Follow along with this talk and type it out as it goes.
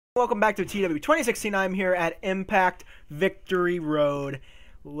Welcome back to TEW 2016. I'm here at Impact Victory Road.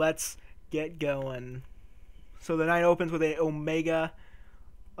 Let's get going. So the night opens with a Omega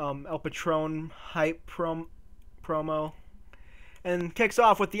El Patron hype promo, and kicks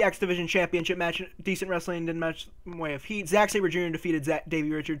off with the X Division Championship match. Decent wrestling, didn't match way of heat. Zack Sabre Jr. defeated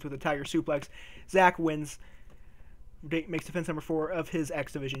Davey Richards with a Tiger Suplex. Zack wins, makes defense number 4 of his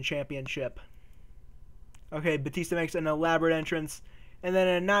X Division Championship. Okay, Batista makes an elaborate entrance. And then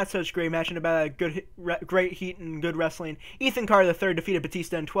in a not-so-great match and about a great heat and good wrestling, Ethan Carter III defeated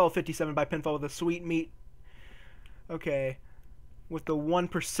Batista in 12:57 by pinfall with a sweet meat. Okay, with the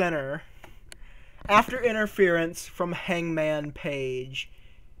 1%er. After interference from Hangman Page.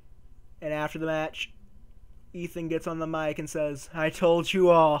 And after the match, Ethan gets on the mic and says, I told you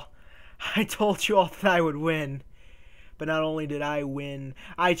all that I would win. But not only did I win,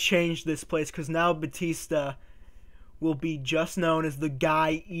 I changed this place because now Batista will be just known as the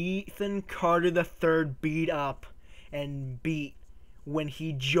guy Ethan Carter III beat up and beat when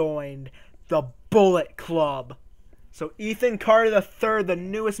he joined the Bullet Club. So Ethan Carter III, the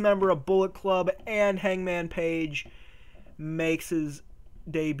newest member of Bullet Club, and Hangman Page makes his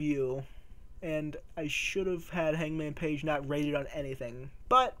debut. And I should have had Hangman Page not rated on anything,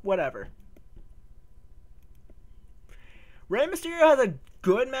 but whatever. Rey Mysterio has a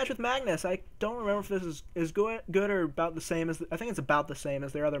good match with Magnus. I don't remember if this is good or about the same as... I think it's about the same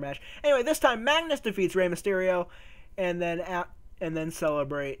as their other match. Anyway, this time Magnus defeats Rey Mysterio and then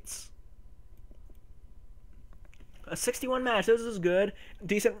celebrates. A 61 match. This is good.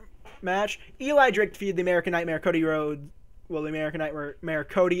 Decent match. Eli Drake defeated the American Nightmare Cody Rhodes. Well, the American Nightmare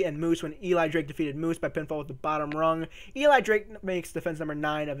Cody and Moose when Eli Drake defeated Moose by pinfall with the bottom rung. Eli Drake makes defense number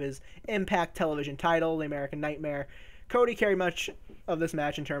 9 of his Impact Television title, the American Nightmare. Cody carried much of this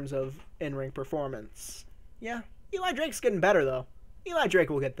match in terms of in-ring performance. Yeah, Eli Drake's getting better, though. Eli Drake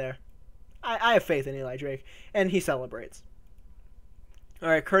will get there. I have faith in Eli Drake, and he celebrates. All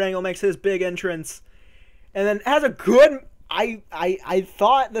right, Kurt Angle makes his big entrance, and then has a good... I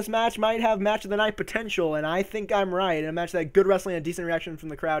thought this match might have match of the night potential, and I think I'm right. In a match that had good wrestling and a decent reaction from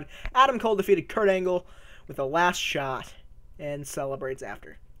the crowd, Adam Cole defeated Kurt Angle with a last shot and celebrates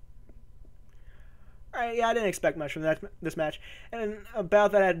after. Alright, yeah, I didn't expect much from this match. And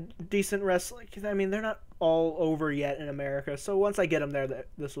about that, I had decent wrestling. I mean, they're not all over yet in America, so once I get them there,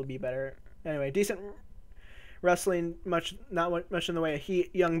 this will be better. Anyway, decent wrestling, not much in the way of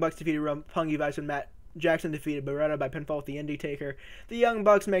heat. Young Bucks defeated Roppongi Vice and Matt Jackson defeated Beretta by pinfall with the Indie Taker. The Young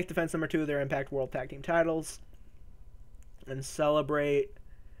Bucks make defense number 2 of their Impact World Tag Team titles and celebrate.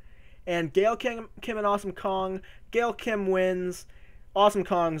 And Gail Kim and Awesome Kong. Gail Kim wins. Awesome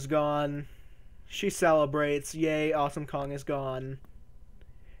Kong's gone. She celebrates. Yay, Awesome Kong is gone.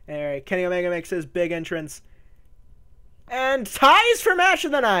 Alright, Kenny Omega makes his big entrance. And ties for match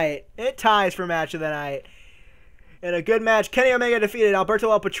of the night. It ties for match of the night. In a good match, Kenny Omega defeated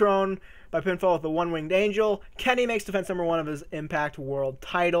Alberto El Patron by pinfall with the One-Winged Angel. Kenny makes defense number 1 of his Impact World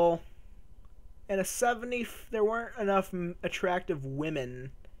title. And a 70... There weren't enough attractive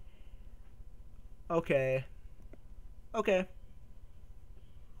women. Okay. Okay.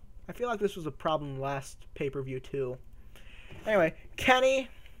 I feel like this was a problem last pay-per-view, too. Anyway, Kenny,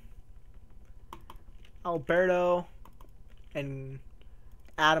 Alberto, and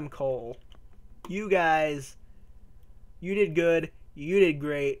Adam Cole. You guys, you did good. You did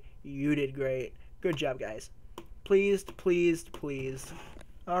great. You did great. Good job, guys. Pleased, pleased, pleased.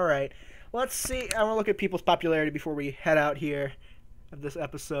 Alright, let's see. I want to look at people's popularity before we head out here of this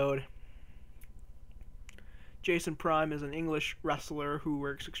episode. Jason Prime is an English wrestler who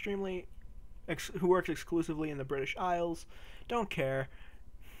works exclusively in the British Isles. Don't care.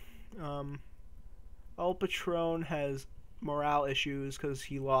 El Patron has morale issues because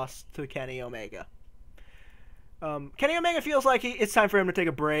he lost to Kenny Omega. Kenny Omega feels like it's time for him to take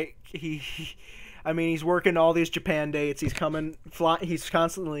a break. I mean, he's working all these Japan dates. He's he's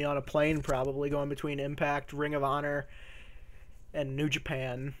constantly on a plane, probably going between Impact, Ring of Honor, and New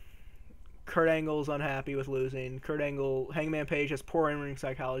Japan. Kurt Angle's unhappy with losing. Hangman Page has poor in-ring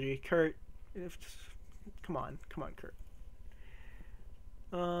psychology. Kurt, come on, Kurt.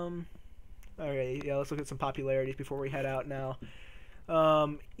 Alright, yeah, let's look at some popularities before we head out now.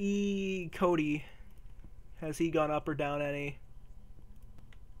 Cody, has he gone up or down any?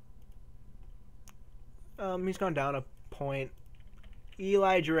 He's gone down a point.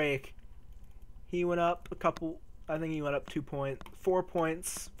 Eli Drake, he went up a couple. I think he went up 2 points. 4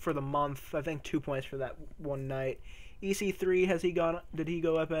 points for the month. I think 2 points for that one night. EC3, did he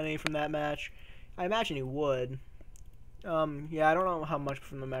go up any from that match? I imagine he would. Yeah, I don't know how much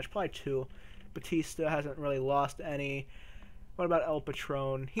from the match. Probably 2. Batista hasn't really lost any. What about El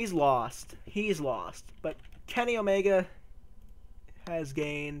Patron? He's lost. He's lost. But Kenny Omega has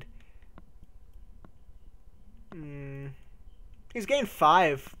gained... He's gained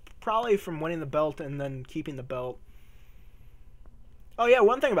 5. Probably from winning the belt and then keeping the belt. Oh, yeah,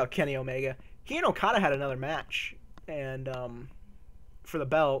 one thing about Kenny Omega. He and Okada had another match. And, for the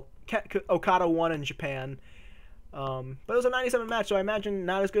belt. Okada won in Japan. But it was a 97 match, so I imagine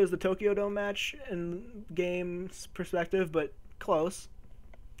not as good as the Tokyo Dome match in game's perspective, but close.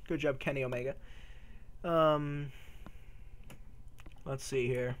 Good job, Kenny Omega. Let's see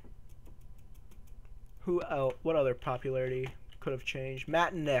here. Who else? What other popularity could have changed?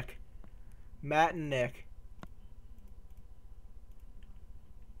 Matt and Nick. Matt and Nick.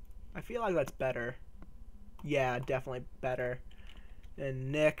 I feel like that's better. Yeah, definitely better.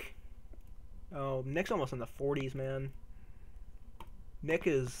 And Nick. Oh, Nick's almost in the 40s, man. Nick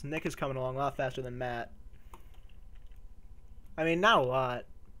is coming along a lot faster than Matt. I mean, not a lot,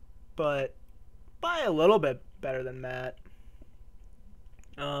 but by a little bit better than Matt.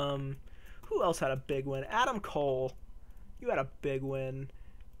 Who else had a big win? Adam Cole. You had a big win.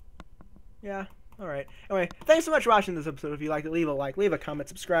 Yeah, alright. Anyway, thanks so much for watching this episode. If you liked it, leave a like, leave a comment,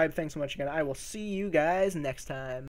 subscribe. Thanks so much again. I will see you guys next time.